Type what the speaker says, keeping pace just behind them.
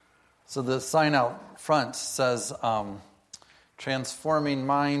So the sign out front says, transforming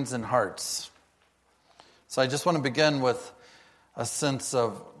minds and hearts. So I just want to begin with a sense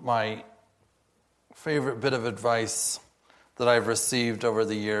of my favorite bit of advice that I've received over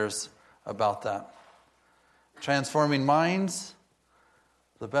the years about that. Transforming minds,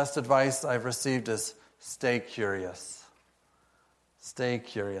 the best advice I've received is stay curious. Stay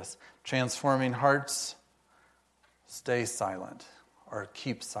curious. Transforming hearts, stay silent or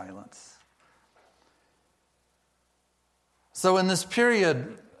keep silence. So in this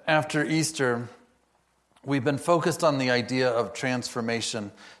period after Easter, we've been focused on the idea of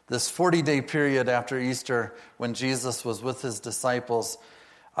transformation. This 40-day period after Easter when Jesus was with his disciples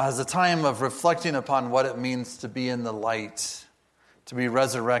as a time of reflecting upon what it means to be in the light, to be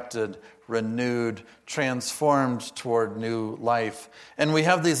resurrected, renewed, transformed toward new life. And we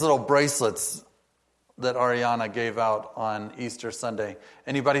have these little bracelets that Ariana gave out on Easter Sunday.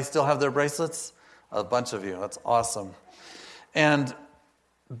 Anybody still have their bracelets? A bunch of you. That's awesome. And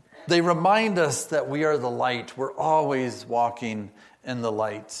they remind us that we are the light. We're always walking in the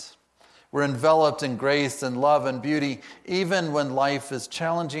light. We're enveloped in grace and love and beauty, even when life is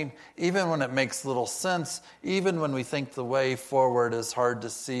challenging, even when it makes little sense, even when we think the way forward is hard to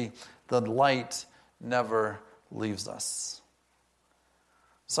see. The light never leaves us.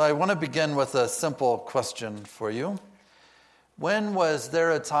 So I want to begin with a simple question for you. When was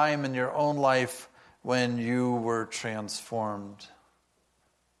there a time in your own life when you were transformed?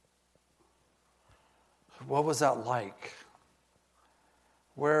 What was that like?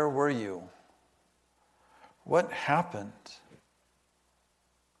 Where were you? What happened?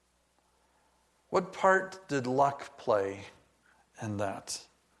 What part did luck play in that?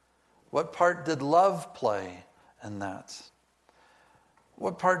 What part did love play in that?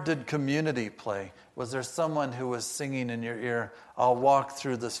 What part did community play? Was there someone who was singing in your ear, I'll walk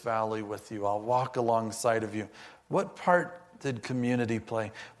through this valley with you, I'll walk alongside of you? What part did community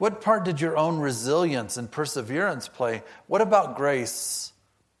play? What part did your own resilience and perseverance play? What about grace?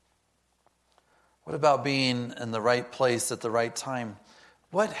 What about being in the right place at the right time?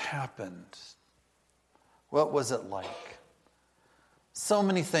 What happened? What was it like? So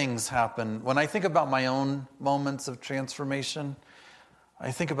many things happen. When I think about my own moments of transformation, I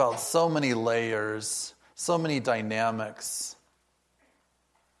think about so many layers, so many dynamics.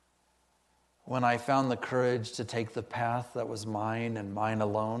 When I found the courage to take the path that was mine and mine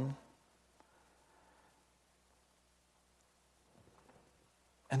alone.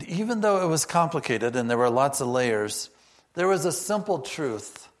 And even though it was complicated and there were lots of layers, there was a simple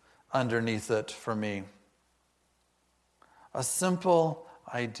truth underneath it for me. A simple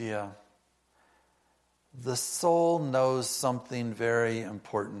idea. The soul knows something very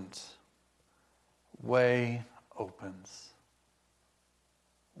important. Way opens.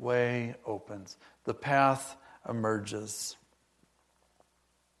 Way opens. The path emerges.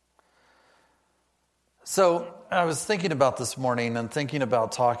 So I was thinking about this morning and thinking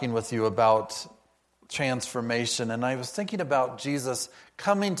about talking with you about transformation. And I was thinking about Jesus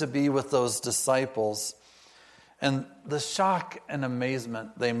coming to be with those disciples and the shock and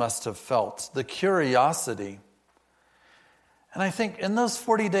amazement they must have felt, the curiosity. And I think in those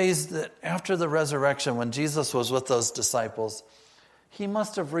 40 days that after the resurrection, when Jesus was with those disciples, he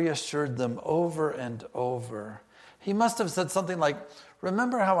must have reassured them over and over. He must have said something like,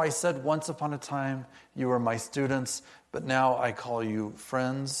 remember how I said once upon a time you were my students, but now I call you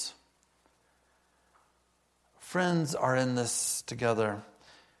friends? Friends are in this together.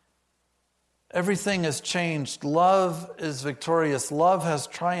 Everything has changed. Love is victorious. Love has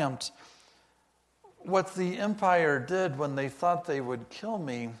triumphed. What the empire did when they thought they would kill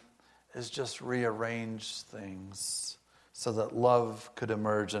me is just rearrange things so that love could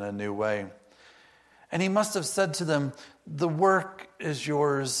emerge in a new way. And he must have said to them, the work is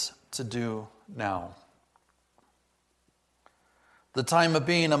yours to do now. The time of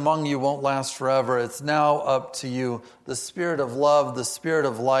being among you won't last forever. It's now up to you. The spirit of love, the spirit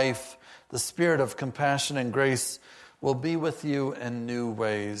of life, the spirit of compassion and grace will be with you in new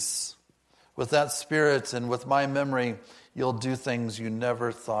ways. With that spirit and with my memory, you'll do things you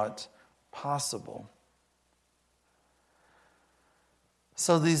never thought possible.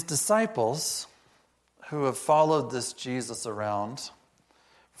 So these disciples who have followed this Jesus around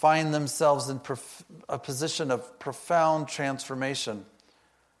find themselves in a position of profound transformation.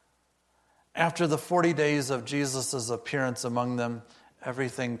 After the 40 days of Jesus' appearance among them,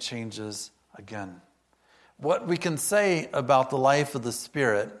 everything changes again. What we can say about the life of the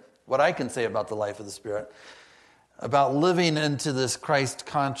Spirit, what I can say about the life of the Spirit, about living into this Christ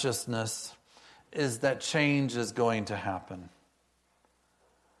consciousness, is that change is going to happen.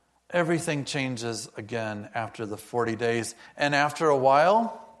 everything changes again after the 40 days. And after a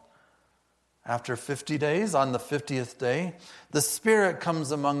while, after 50 days, on the 50th day, the Spirit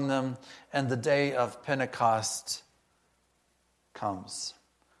comes among them, and the day of Pentecost comes,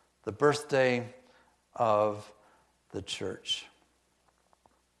 the birthday of the church.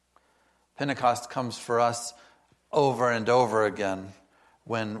 Pentecost comes for us over and over again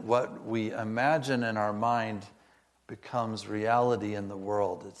when what we imagine in our mind becomes reality in the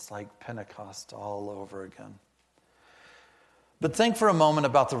world. It's like Pentecost all over again. But think for a moment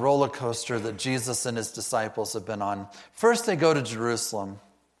about the roller coaster that Jesus and his disciples have been on. First, they go to Jerusalem,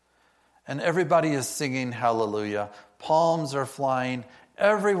 and everybody is singing hallelujah. Palms are flying.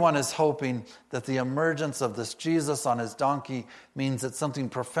 Everyone is hoping that the emergence of this Jesus on his donkey means that something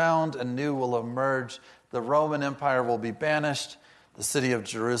profound and new will emerge. The Roman Empire will be banished, the city of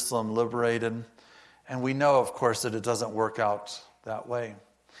Jerusalem liberated. And we know, of course, that it doesn't work out that way.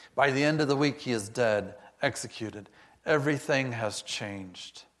 By the end of the week, he is dead, executed. Everything has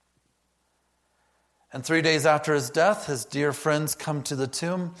changed. And 3 days after his death, his dear friends come to the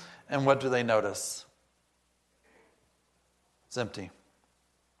tomb, and what do they notice? It's empty.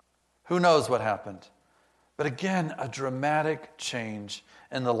 Who knows what happened? But again, a dramatic change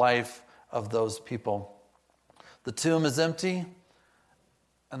in the life of those people. The tomb is empty,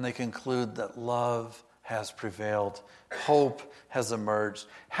 and they conclude that love has prevailed. Hope has emerged.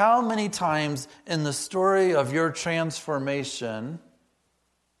 How many times in the story of your transformation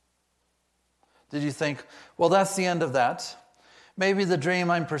did you think, well, that's the end of that? Maybe the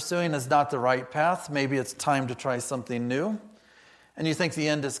dream I'm pursuing is not the right path. Maybe it's time to try something new. And you think the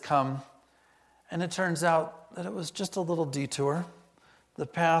end has come. And it turns out that it was just a little detour. The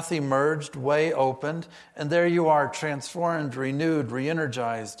path emerged, way opened, and there you are, transformed, renewed,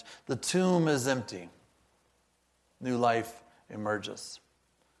 re-energized. The tomb is empty. New life emerges.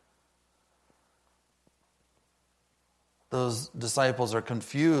 Those disciples are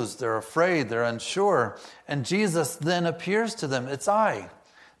confused, they're afraid, they're unsure, and Jesus then appears to them. It's I.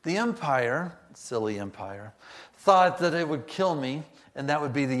 The empire, silly empire, thought that it would kill me, and that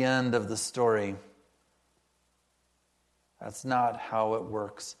would be the end of the story. That's not how it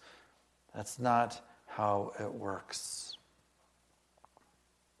works. That's not how it works.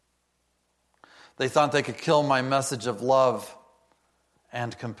 They thought they could kill my message of love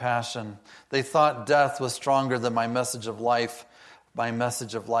and compassion. They thought death was stronger than my message of life. My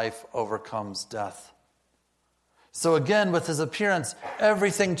message of life overcomes death. So again, with his appearance,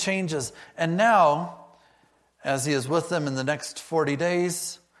 everything changes. And now, as he is with them in the next 40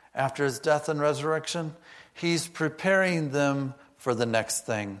 days after his death and resurrection, he's preparing them for the next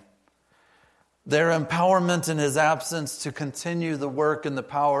thing. Their empowerment in his absence to continue the work in the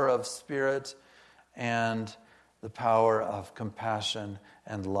power of Spirit and the power of compassion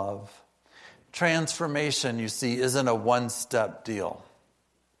and love. Transformation, you see, isn't a one-step deal,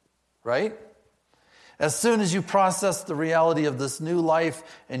 right? As soon as you process the reality of this new life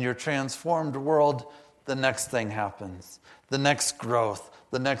in your transformed world, the next thing happens. The next growth,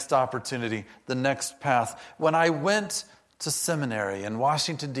 the next opportunity, the next path. When I went to seminary in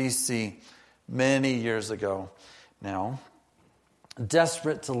Washington, D.C. many years ago now,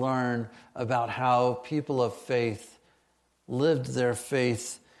 desperate to learn about how people of faith lived their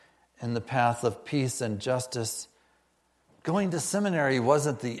faith in the path of peace and justice, going to seminary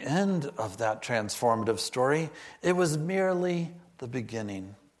wasn't the end of that transformative story. It was merely the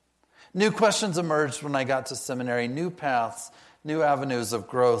beginning. New questions emerged when I got to seminary, new paths, new avenues of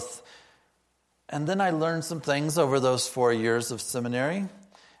growth. And then I learned some things over those 4 years of seminary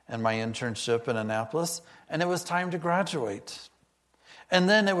and my internship in Annapolis, and it was time to graduate. And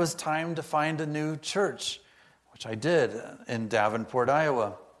then it was time to find a new church, which I did in Davenport,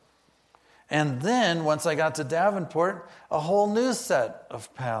 Iowa. And then, once I got to Davenport, a whole new set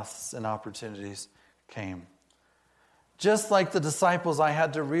of paths and opportunities came. Just like the disciples, I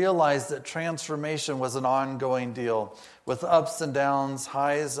had to realize that transformation was an ongoing deal with ups and downs,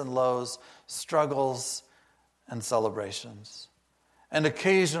 highs and lows, struggles and celebrations, and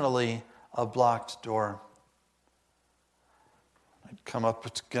occasionally a blocked door. I'd come up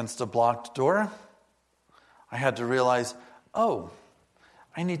against a blocked door. I had to realize,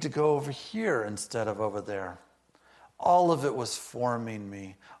 I need to go over here instead of over there. All of it was forming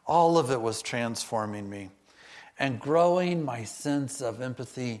me. All of it was transforming me and growing my sense of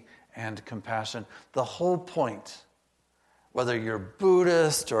empathy and compassion. The whole point, whether you're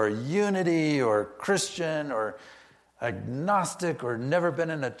Buddhist or Unity or Christian or agnostic or never been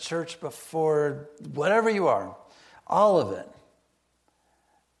in a church before, whatever you are, all of it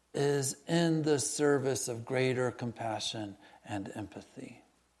is in the service of greater compassion and empathy.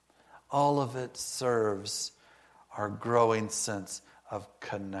 All of it serves our growing sense of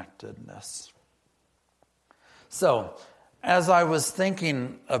connectedness. So, as I was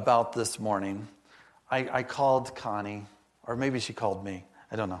thinking about this morning, I called Connie, or maybe she called me.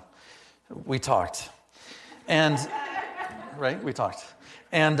 I don't know. We talked. And, right? We talked.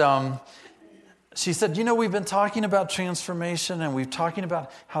 And she said, we've been talking about transformation, and we've talking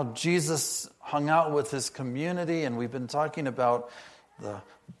about how Jesus hung out with his community, and we've been talking about the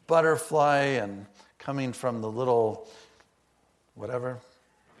butterfly and coming from the little, whatever.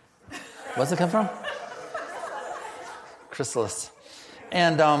 What's it come from? Chrysalis.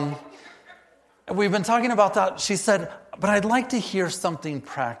 And we've been talking about that. She said, but I'd like to hear something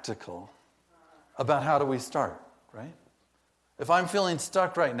practical about how do we start, right? If I'm feeling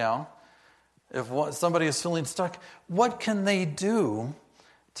stuck right now, if somebody is feeling stuck, what can they do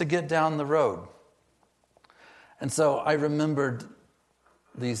to get down the road? And so I remembered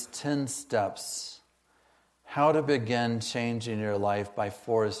these 10 steps, how to begin changing your life by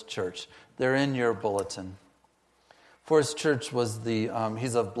Forest Church. They're in your bulletin. Forest Church was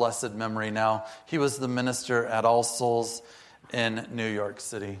he's of blessed memory now. He was the minister at All Souls in New York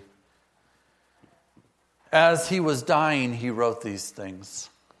City. As he was dying, he wrote these things.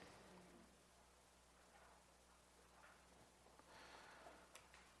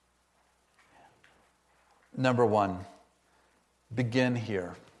 Number 1, begin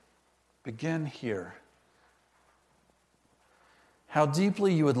here. Begin here. How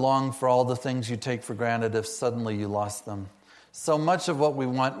deeply you would long for all the things you take for granted if suddenly you lost them. So much of what we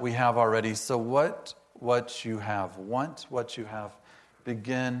want, we have already. So what you have, want what you have.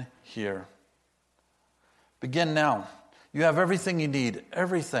 Begin here. Begin now. You have everything you need.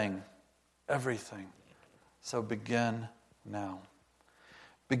 Everything. So begin now.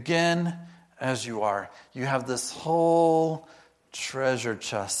 Begin as you are. You have this whole treasure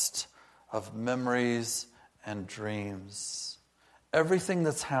chest of memories and dreams. Everything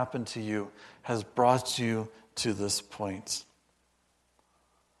that's happened to you has brought you to this point.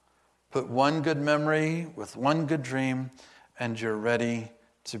 Put one good memory with one good dream, and you're ready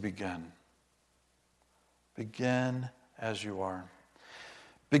to begin. Begin as you are.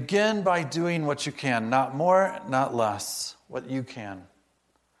 Begin by doing what you can, not more, not less, what you can.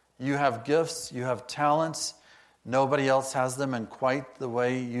 You have gifts, you have talents. Nobody else has them in quite the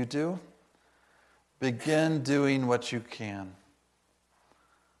way you do. Begin doing what you can.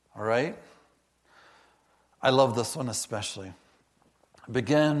 All right? I love this one especially.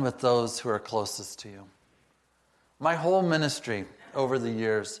 Begin with those who are closest to you. My whole ministry over the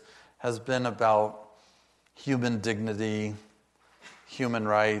years has been about human dignity, human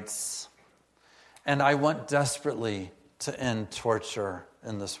rights, and I want desperately to end torture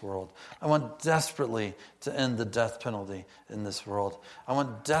in this world. I want desperately to end the death penalty in this world. I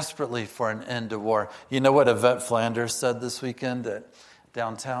want desperately for an end to war. You know what Yvette Flanders said this weekend at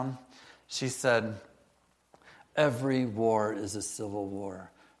downtown? She said, every war is a civil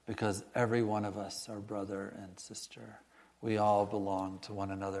war because every one of us are brother and sister. We all belong to one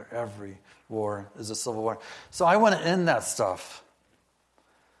another. Every war is a civil war. So I want to end that stuff.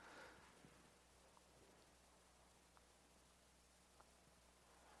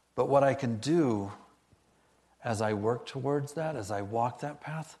 But what I can do as I work towards that, as I walk that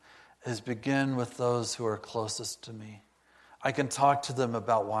path, is begin with those who are closest to me. I can talk to them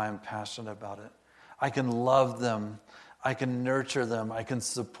about why I'm passionate about it. I can love them. I can nurture them. I can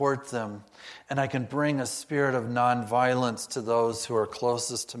support them. And I can bring a spirit of nonviolence to those who are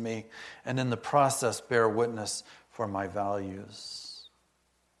closest to me, and in the process bear witness for my values.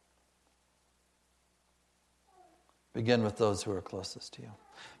 Begin with those who are closest to you.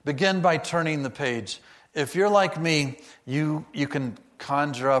 Begin by turning the page. If you're like me, you can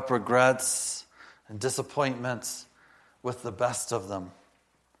conjure up regrets and disappointments with the best of them.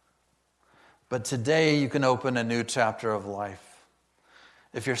 But today you can open a new chapter of life.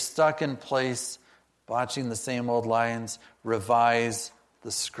 If you're stuck in place, watching the same old lines, revise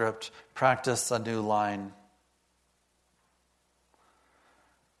the script. Practice a new line.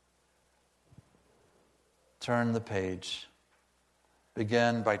 Turn the page.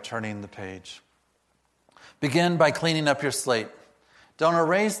 Begin by turning the page. Begin by cleaning up your slate. Don't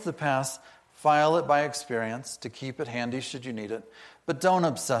erase the past. File it by experience to keep it handy should you need it. But don't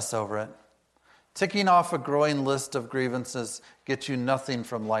obsess over it. Ticking off a growing list of grievances gets you nothing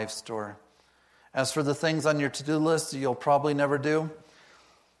from life's store. As for the things on your to-do list you'll probably never do,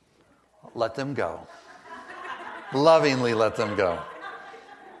 let them go. Lovingly let them go.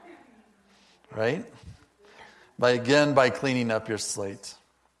 Right? By cleaning up your slate.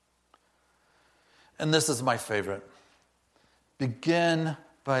 And this is my favorite. Begin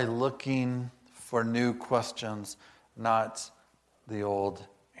by looking for new questions, not the old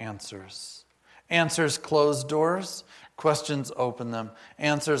answers. Answers close doors, questions open them.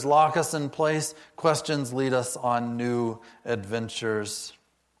 Answers lock us in place, questions lead us on new adventures.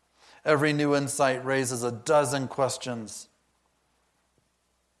 Every new insight raises a dozen questions.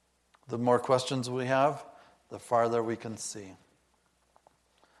 The more questions we have, the farther we can see.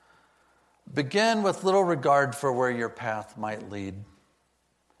 Begin with little regard for where your path might lead.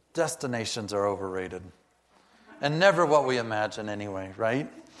 Destinations are overrated. And never what we imagine anyway,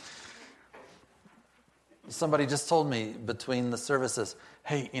 right? Somebody just told me between the services,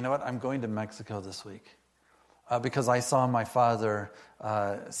 hey, you know what? I'm going to Mexico this week because I saw my father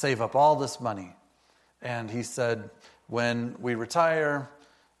save up all this money. And he said, when we retire,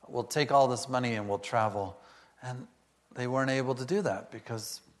 we'll take all this money and we'll travel. And they weren't able to do that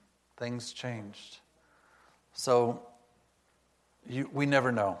because things changed. So we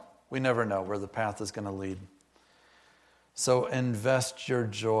never know. We never know where the path is going to lead. So invest your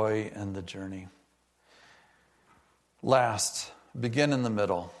joy in the journey. Last, begin in the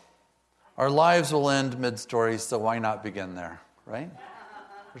middle. Our lives will end mid-story, so why not begin there, right?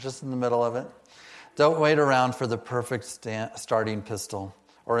 We're just in the middle of it. Don't wait around for the perfect starting pistol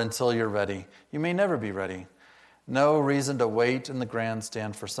or until you're ready. You may never be ready. No reason to wait in the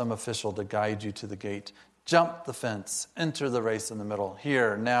grandstand for some official to guide you to the gate. Jump the fence, enter the race in the middle,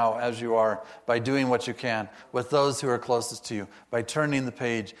 here, now, as you are, by doing what you can with those who are closest to you, by turning the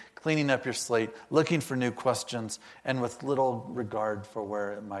page, cleaning up your slate, looking for new questions, and with little regard for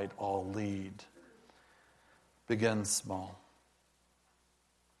where it might all lead. Begin small.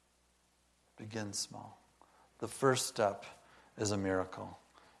 Begin small. The first step is a miracle.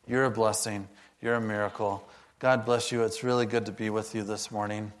 You're a blessing. You're a miracle. God bless you. It's really good to be with you this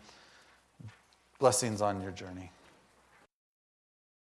morning. Blessings on your journey.